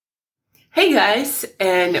Hey guys,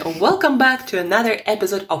 and welcome back to another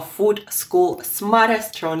episode of Food School Smarter,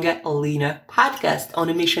 Stronger, Leaner podcast on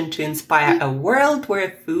a mission to inspire a world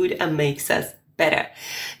where food makes us better.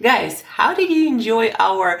 Guys, how did you enjoy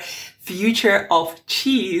our Future of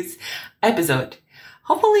Cheese episode?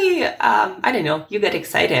 Hopefully, you get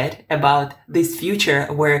excited about this future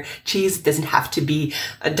where cheese doesn't have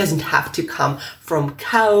to come from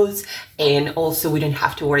cows, and also we don't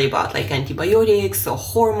have to worry about like antibiotics or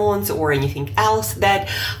hormones or anything else that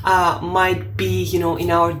might be,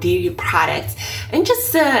 in our dairy products. And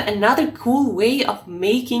just another cool way of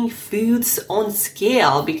making foods on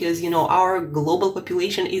scale because, our global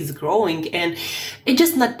population is growing and it's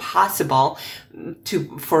just not possible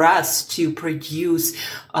for us to produce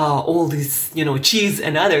all this, cheese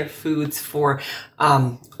and other foods for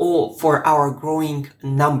our growing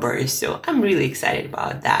numbers. So I'm really excited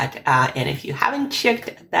about that. And if you haven't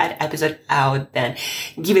checked that episode out, then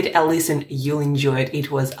give it a listen. You'll enjoy it.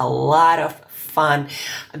 It was a lot of fun.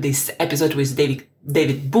 This episode with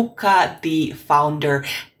David Bucca, the founder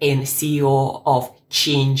and CEO of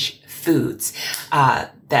Change Foods,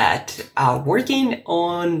 that are working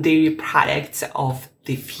on the products of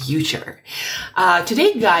the future.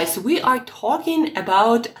 Today, guys, we are talking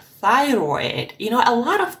about thyroid. A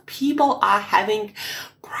lot of people are having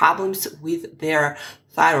problems with their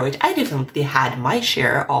thyroid. I definitely had my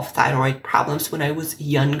share of thyroid problems when I was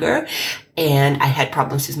younger, and I had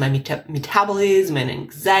problems with my metabolism and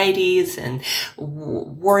anxieties and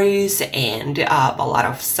worries and a lot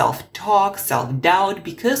of self-talk, self-doubt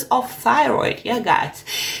because of thyroid. Yeah, guys.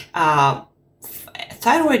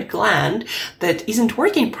 Thyroid gland that isn't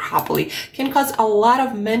working properly can cause a lot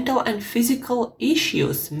of mental and physical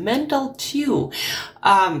issues, mental too.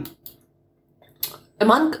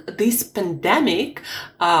 Among this pandemic,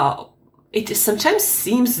 it sometimes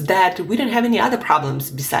seems that we don't have any other problems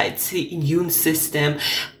besides the immune system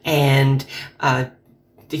and,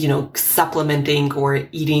 supplementing or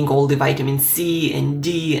eating all the vitamin C and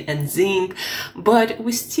D and zinc, but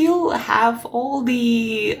we still have all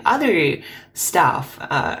the other stuff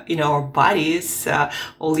in our bodies,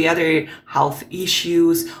 all the other health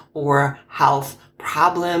issues or health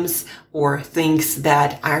problems or things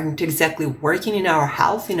that aren't exactly working in our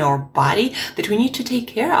health, in our body, that we need to take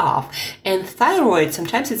care of. And thyroid,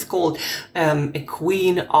 sometimes it's called a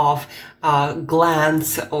queen of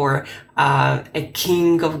glands or a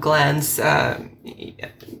king of glands,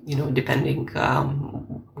 depending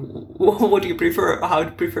what you prefer, how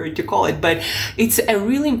you prefer to call it. But it's a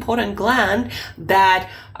really important gland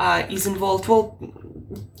that is involved. Well,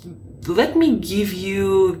 let me give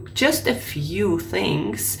you just a few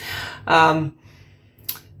things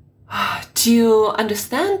to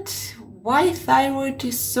understand why thyroid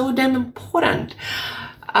is so damn important.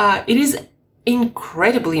 It is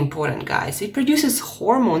incredibly important, guys. It produces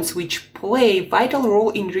hormones which play a vital role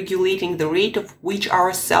in regulating the rate of which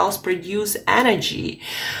our cells produce energy.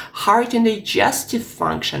 Heart and digestive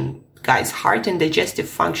function, guys, heart and digestive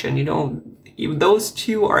function, if those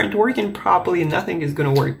two aren't working properly, nothing is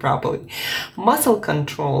going to work properly. Muscle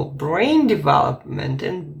control, brain development,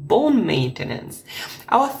 and bone maintenance.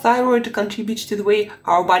 Our thyroid contributes to the way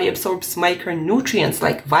our body absorbs micronutrients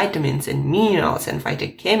like vitamins and minerals and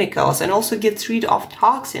phytochemicals, and also gets rid of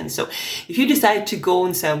toxins. So if you decide to go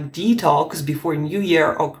on some detox before New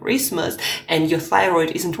Year or Christmas and your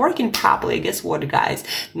thyroid isn't working properly, guess what, guys?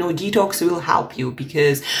 No detox will help you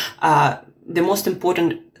because the most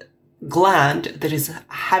important gland that is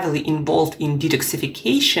heavily involved in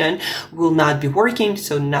detoxification will not be working,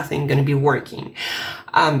 so nothing going to be working.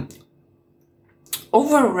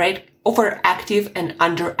 Overactive and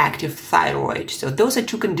underactive thyroid. So those are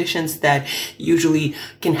two conditions that usually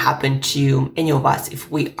can happen to any of us if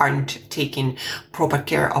we aren't taking proper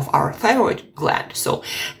care of our thyroid gland. So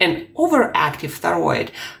an overactive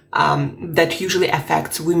thyroid that usually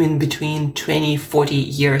affects women between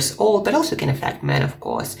 20-40 years old, but also can affect men, of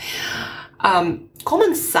course.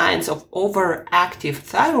 Common signs of overactive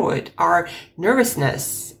thyroid are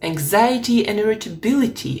nervousness, anxiety and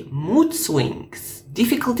irritability, mood swings,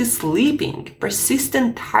 difficulty sleeping,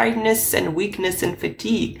 persistent tiredness and weakness and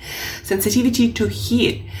fatigue, sensitivity to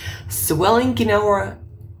heat, swelling in our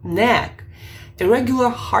neck, irregular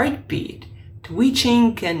heartbeat,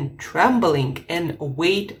 twitching and trembling, and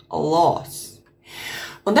weight loss.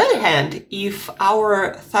 On the other hand, if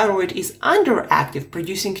our thyroid is underactive,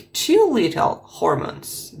 producing too little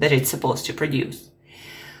hormones that it's supposed to produce,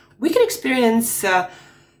 we can experience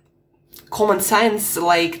common signs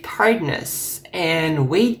like tiredness and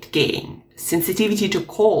weight gain, sensitivity to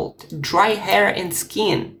cold, dry hair and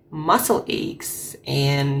skin, muscle aches,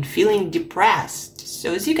 and feeling depressed,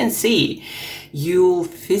 So as you can see, you'll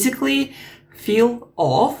physically feel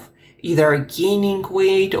off, either gaining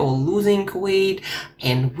weight or losing weight,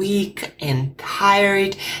 and weak and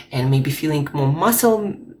tired, and maybe feeling more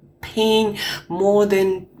muscle pain more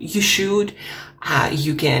than you should.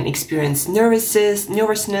 You can experience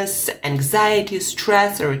nervousness, anxiety,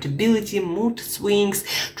 stress, irritability, mood swings,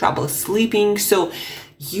 trouble sleeping. So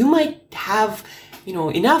you might have,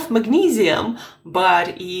 enough magnesium,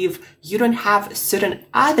 but if you don't have certain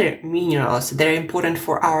other minerals that are important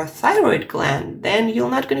for our thyroid gland, then you're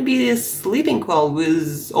not going to be sleeping well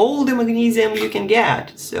with all the magnesium you can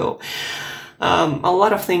get. So a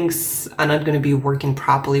lot of things are not going to be working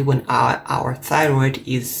properly when our thyroid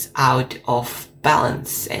is out of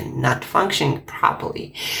balance and not functioning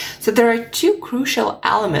properly. So there are two crucial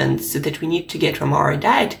elements that we need to get from our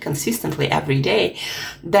diet consistently every day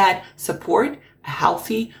that support a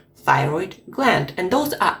healthy thyroid gland, and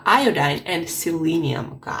those are iodine and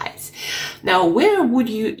selenium, guys. Now, where would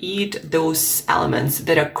you eat those elements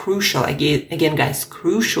that are crucial, again guys,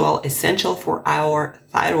 crucial, essential for our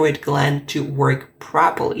thyroid gland to work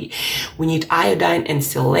properly? We need iodine and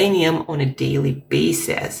selenium on a daily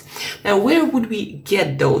basis. Now, where would we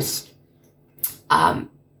get those?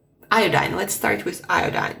 Iodine. Let's start with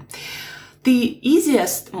iodine. The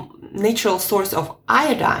easiest natural source of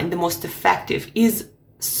iodine, the most effective, is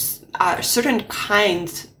certain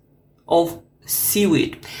kinds of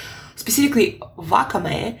seaweed, specifically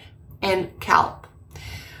wakame and kelp.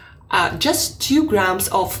 Just 2 grams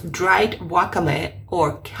of dried wakame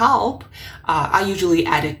or kelp I usually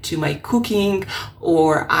add it to my cooking,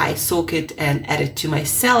 or I soak it and add it to my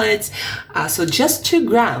salads. So just 2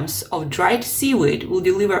 grams of dried seaweed will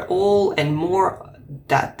deliver all and more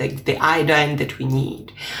that the iodine that we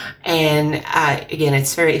need. And again,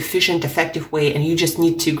 it's very efficient, effective way, and you just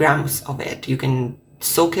need 2 grams of it. You can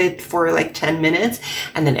soak it for like 10 minutes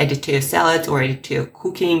and then add it to your salads or add it to your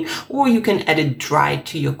cooking, or you can add it dried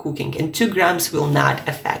to your cooking. And 2 grams will not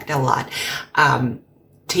affect a lot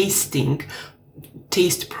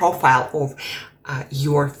taste profile of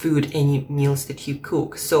your food, any meals that you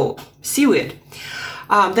cook. So seaweed.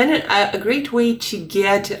 Then a great way to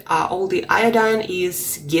get all the iodine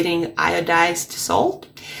is getting iodized salt.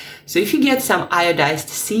 So if you get some iodized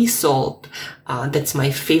sea salt, that's my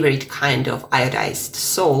favorite kind of iodized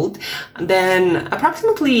salt, then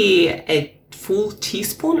approximately a full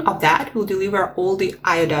teaspoon of that will deliver all the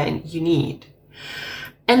iodine you need.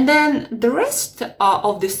 And then the rest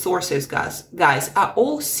of the sources, guys, are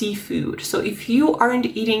all seafood. So if you aren't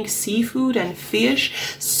eating seafood and fish,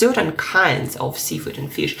 certain kinds of seafood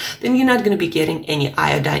and fish, then you're not going to be getting any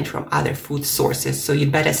iodine from other food sources. So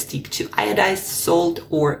you'd better stick to iodized salt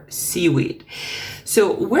or seaweed.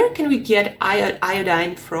 So where can we get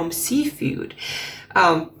iodine from seafood?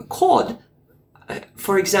 Cod,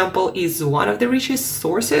 for example, is one of the richest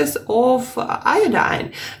sources of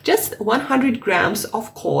iodine. Just 100 grams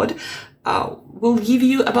of cod will give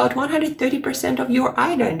you about 130% of your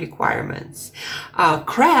iodine requirements.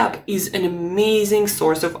 Crab is an amazing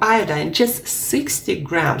source of iodine. Just 60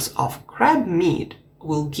 grams of crab meat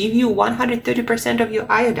will give you 130% of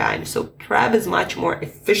your iodine. So crab is much more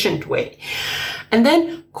efficient way. And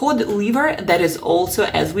then cod liver, that is also,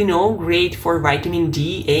 as we know, great for vitamin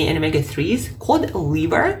D, A, and omega-3s. Cod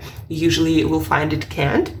liver, usually we'll find it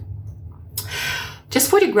canned. Just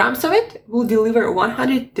 40 grams of it will deliver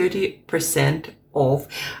 130% of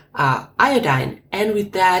iodine. And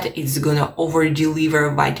with that, it's gonna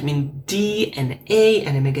over-deliver vitamin D and A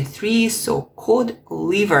and omega-3. So cod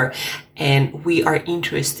liver. And we are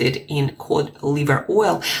interested in cod liver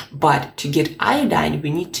oil. But to get iodine,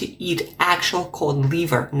 we need to eat actual cod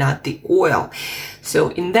liver, not the oil. So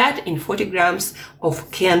in 40 grams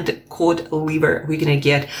of canned cod liver, we're gonna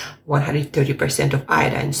get 130% of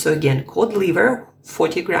iodine. So again, cod liver,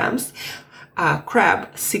 40 grams, crab,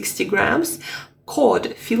 60 grams,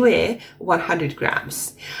 cod fillet, 100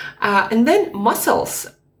 grams. And then mussels,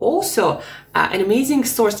 also an amazing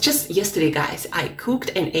source. Just yesterday, guys, I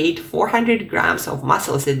cooked and ate 400 grams of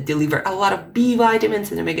mussels that deliver a lot of B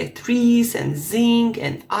vitamins and omega-3s and zinc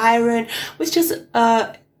and iron, with just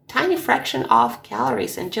a tiny fraction of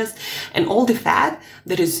calories and all the fat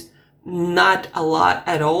that is not a lot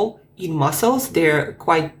at all in mussels. They're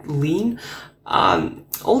quite lean.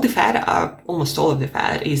 All the fat, almost all of the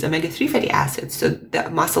fat is omega-3 fatty acids. So the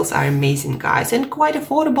mussels are amazing, guys, and quite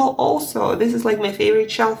affordable also. This is like my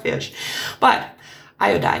favorite shellfish. But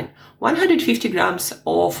iodine, 150 grams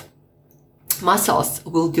of mussels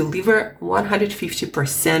will deliver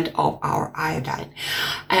 150% of our iodine.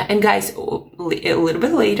 And guys, a little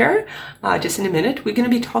bit later, just in a minute, we're going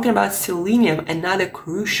to be talking about selenium, another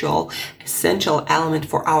crucial, essential element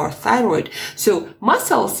for our thyroid. So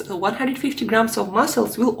mussels, 150 grams of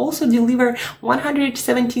mussels will also deliver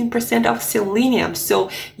 117% of selenium. So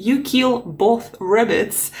you kill both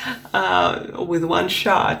rabbits with one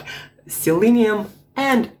shot, selenium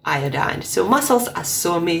and iodine. So mussels are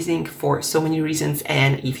so amazing for so many reasons.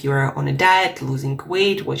 And if you're on a diet, losing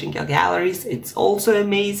weight, watching your calories, it's also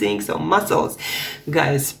amazing. So mussels,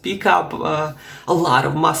 guys, pick up a lot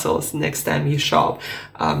of mussels next time you shop.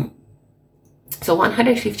 So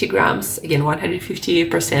 150 grams, again,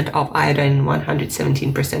 150% of iodine,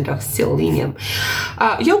 117% of selenium.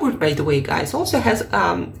 Yogurt, by the way, guys, also has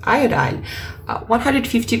iodine.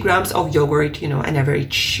 150 grams of yogurt, an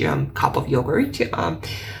average cup of yogurt.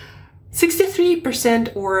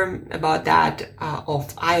 63% or about that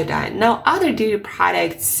of iodine. Now, other dairy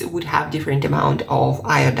products would have different amount of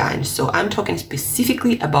iodine. So I'm talking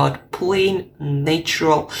specifically about plain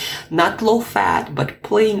natural, not low fat, but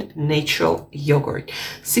plain natural yogurt,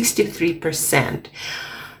 63%.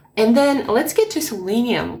 And then let's get to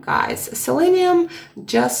selenium, guys. Selenium,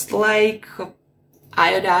 just like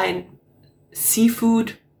iodine,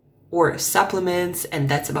 seafood, or supplements, and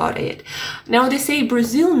that's about it. Now, they say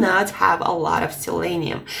Brazil nuts have a lot of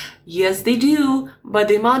selenium. Yes, they do, but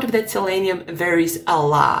the amount of that selenium varies a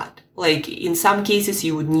lot. Like, in some cases,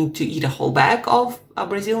 you would need to eat a whole bag of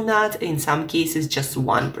Brazil nuts. In some cases, just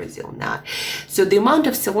one Brazil nut. So the amount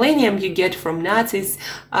of selenium you get from nuts is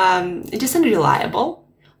just unreliable.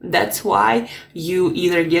 That's why you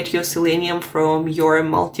either get your selenium from your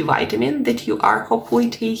multivitamin that you are hopefully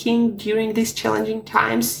taking during these challenging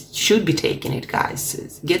times. Should be taking it,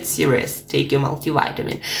 guys. Get serious. Take your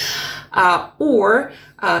multivitamin. Or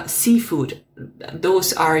seafood.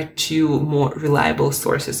 Those are two more reliable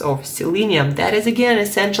sources of selenium. That is, again,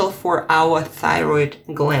 essential for our thyroid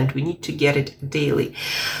gland. We need to get it daily.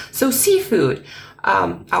 So seafood.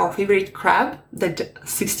 Our favorite crab, that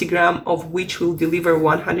 60 grams of which will deliver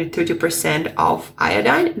 130% of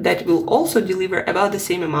iodine, that will also deliver about the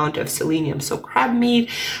same amount of selenium. So crab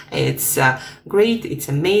meat, it's great, it's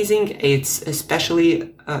amazing, it's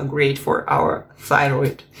especially great for our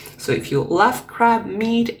thyroid. So if you love crab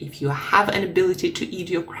meat, if you have an ability to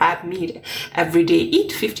eat your crab meat every day,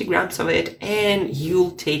 eat 50 grams of it and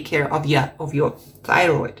you'll take care of your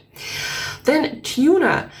thyroid. Then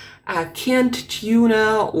tuna. Canned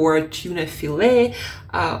tuna or tuna fillet,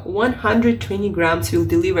 120 grams will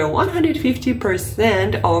deliver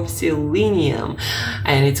 150% of selenium.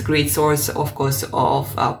 And it's a great source, of course,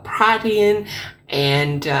 of protein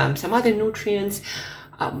and some other nutrients,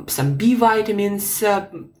 some B vitamins.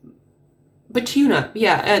 But tuna,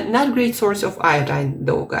 not a great source of iodine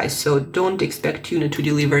though, guys. So don't expect tuna to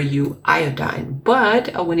deliver you iodine.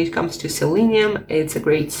 But when it comes to selenium, it's a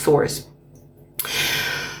great source.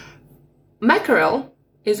 Mackerel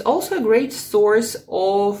is also a great source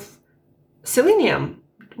of selenium.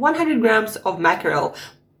 100 grams of mackerel.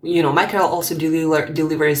 Mackerel also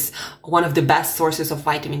delivers one of the best sources of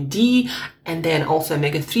vitamin D and then also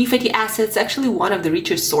omega-3 fatty acids, actually one of the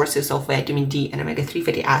richest sources of vitamin D and omega-3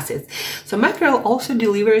 fatty acids. So mackerel also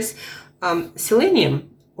delivers selenium.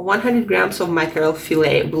 100 grams of mackerel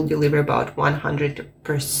fillet will deliver about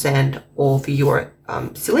 100% of your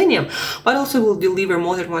selenium, but also will deliver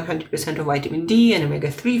more than 100% of vitamin D and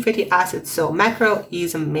omega-3 fatty acids. So mackerel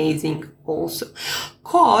is amazing also.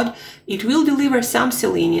 Cod, it will deliver some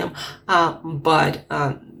selenium, but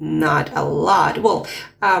not a lot. Well,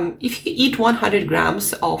 if you eat 100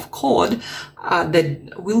 grams of cod,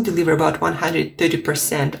 that will deliver about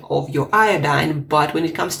 130% of your iodine, but when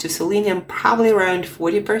it comes to selenium, probably around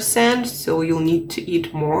 40%, so you'll need to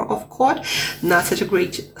eat more of cod. Not such a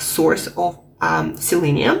great source of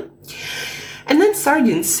selenium. And then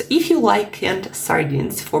sardines. If you like canned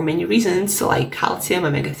sardines for many reasons, like calcium,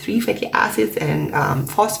 omega-3 fatty acids, and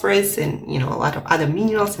phosphorus, and a lot of other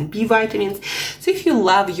minerals and B vitamins. So if you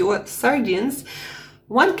love your sardines,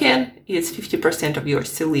 one can is 50% of your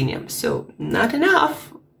selenium. So not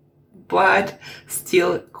enough, but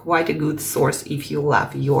still quite a good source if you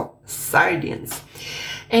love your sardines.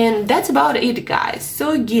 And that's about it, guys.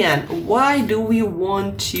 So again, why do we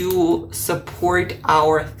want to support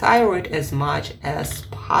our thyroid as much as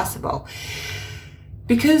possible?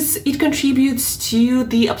 Because it contributes to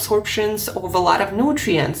the absorptions of a lot of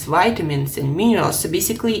nutrients, vitamins, and minerals. So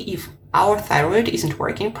basically, if our thyroid isn't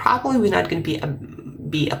working properly, we're not going to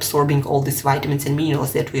be absorbing all these vitamins and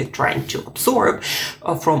minerals that we're trying to absorb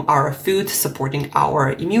from our food, supporting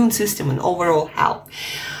our immune system and overall health.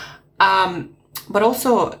 But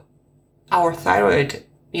also our thyroid,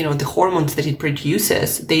 the hormones that it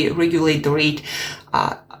produces, they regulate the rate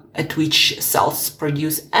at which cells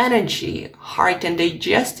produce energy, heart and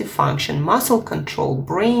digestive function, muscle control,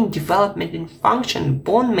 brain development and function,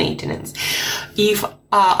 bone maintenance. If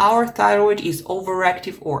our thyroid is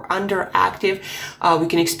overactive or underactive, we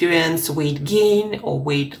can experience weight gain or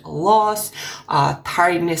weight loss,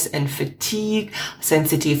 tiredness and fatigue,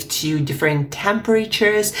 sensitive to different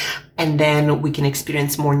temperatures, and then we can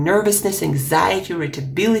experience more nervousness, anxiety,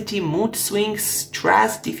 irritability, mood swings,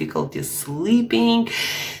 stress, difficulty sleeping.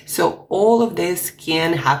 So all of this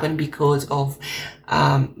can happen because of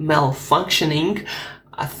malfunctioning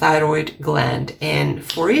a thyroid gland, and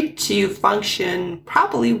for it to function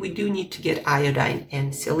properly, we do need to get iodine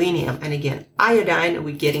and selenium. And again, iodine,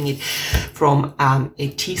 we're getting it from a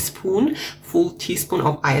full teaspoon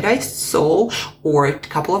of iodized salt, or a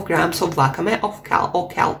couple of grams of wakame or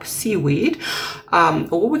kelp seaweed,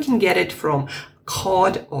 or we can get it from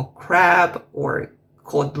cod or crab or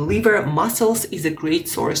cod liver. Mussels is a great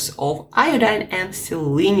source of iodine and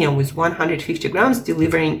selenium, with 150 grams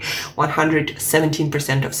delivering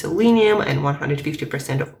 117% of selenium and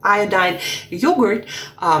 150% of iodine. Yogurt,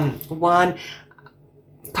 1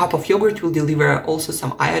 cup of yogurt will deliver also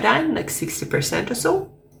some iodine, like 60% or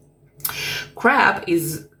so. Crab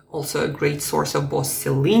is also a great source of both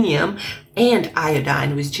selenium and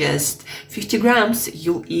iodine. With just 50 grams,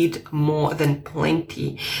 you'll eat more than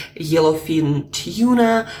plenty. Yellowfin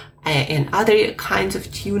tuna and other kinds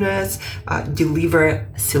of tunas deliver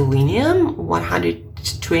selenium.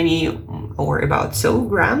 120 or about so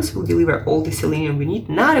grams will deliver all the selenium we need.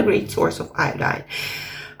 Not a great source of iodine.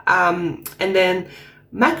 And then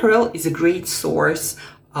mackerel is a great source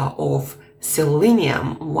of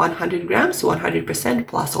selenium, 100 grams, 100%,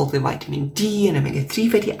 plus all the vitamin D and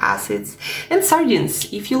omega-3 fatty acids. And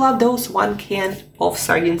sardines, if you love those, 1 can of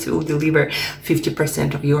sardines will deliver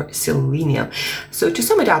 50% of your selenium. So to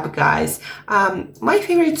sum it up, guys, my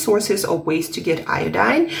favorite sources of ways to get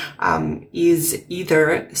iodine is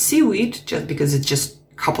either seaweed, just because it's just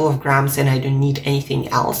a couple of grams and I don't need anything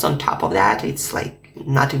else on top of that. It's like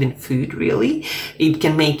not even food, really. It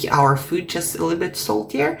can make our food just a little bit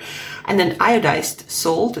saltier. And then iodized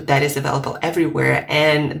salt, that is available everywhere.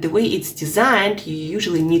 And the way it's designed, you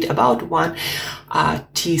usually need about 1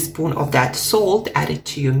 teaspoon of that salt added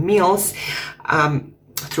to your meals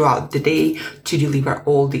throughout the day to deliver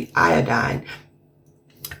all the iodine.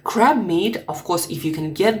 Crab meat, of course, if you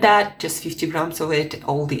can get that, just 50 grams of it,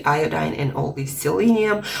 all the iodine and all the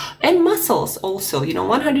selenium. And mussels also,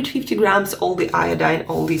 150 grams, all the iodine,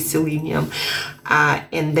 all the selenium.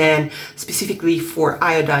 And then specifically for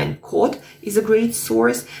iodine, cod is a great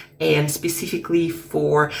source. And specifically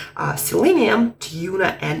for selenium,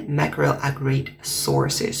 tuna and mackerel are great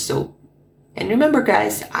sources. And remember,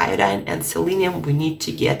 guys, iodine and selenium, we need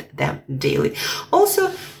to get them daily.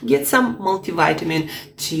 Also, get some multivitamin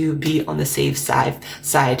to be on the safe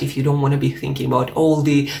side if you don't want to be thinking about all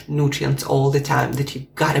the nutrients all the time, that you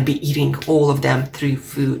gotta be eating all of them through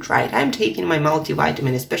food, right? I'm taking my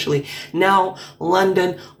multivitamin, especially now,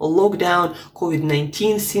 London, lockdown,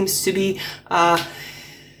 COVID-19 seems to be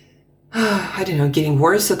I don't know, getting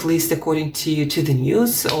worse, at least according to the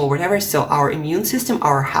news or whatever. So our immune system,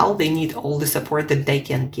 our health, they need all the support that they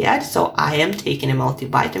can get. So I am taking a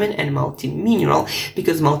multivitamin and multi-mineral,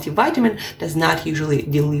 because multivitamin does not usually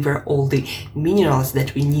deliver all the minerals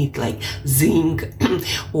that we need, like zinc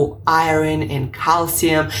or iron and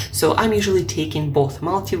calcium. So I'm usually taking both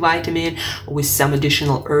multivitamin with some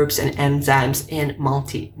additional herbs and enzymes and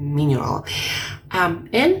multi-mineral.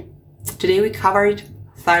 And today we covered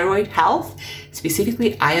thyroid health,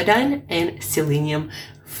 specifically iodine and selenium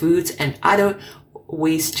foods and other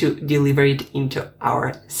ways to deliver it into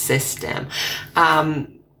our system.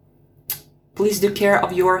 Please do care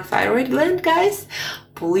of your thyroid gland, guys.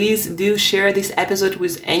 Please do share this episode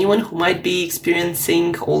with anyone who might be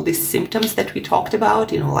experiencing all these symptoms that we talked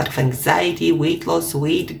about, a lot of anxiety, weight loss,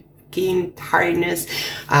 weight gain, tiredness,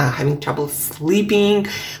 having trouble sleeping.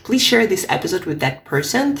 Please share this episode with that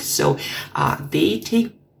person so they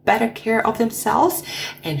take better care of themselves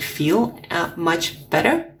and feel much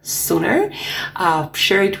better sooner.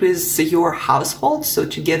 Share it with your household so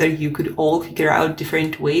together you could all figure out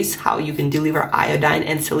different ways how you can deliver iodine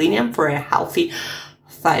and selenium for a healthy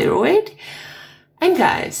thyroid. And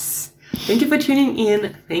guys, thank you for tuning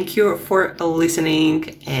in. Thank you for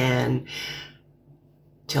listening. And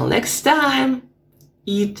till next time,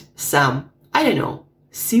 eat some,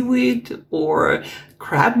 seaweed or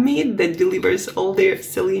crab meat that delivers all their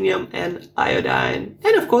selenium and iodine,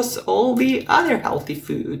 and of course all the other healthy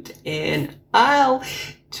food. And I'll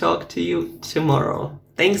talk to you tomorrow.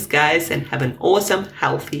 Thanks guys, and have an awesome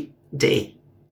healthy day.